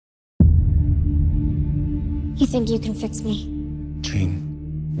You think you can fix me?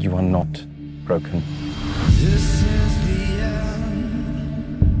 Jean, you are not broken. This is the end,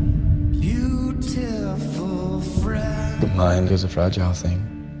 beautiful friend. The mind is a fragile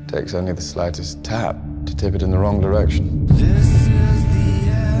thing. It takes only the slightest tap to tip it in the wrong direction. This is the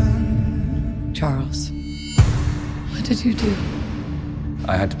end. Charles, what did you do?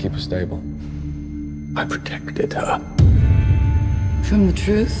 I had to keep her stable. I protected her. From the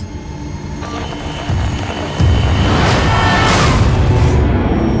truth?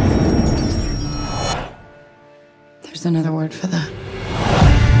 There's another word for that.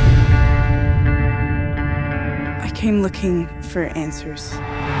 I came looking for answers.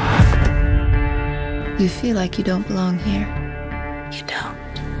 You feel like you don't belong here. You don't.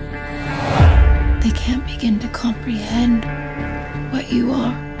 They can't begin to comprehend what you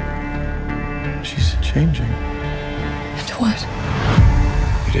are. She's changing. And what?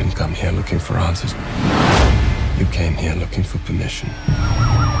 You didn't come here looking for answers. You came here looking for permission.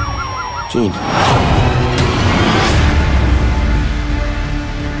 Jean.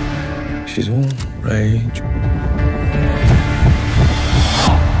 She's all rage,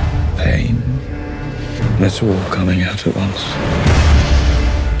 pain, and it's all coming out at once.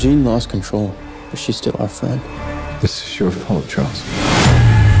 Jean lost control, but she's still our friend. This is your fault, Charles.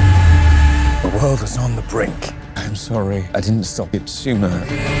 The world is on the brink. I'm sorry I didn't stop it sooner.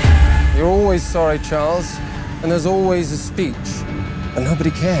 You're always sorry, Charles, and there's always a speech, and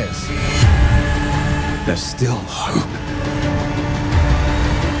nobody cares. There's still hope.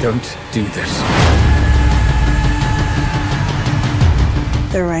 Don't do this.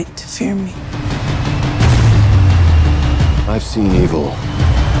 They're right to fear me. I've seen evil.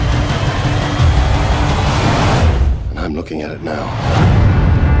 And I'm looking at it now.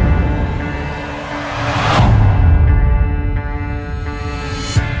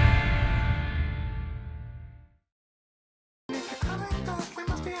 We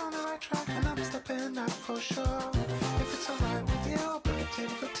must be on the right track, and I'm stepping up for sure.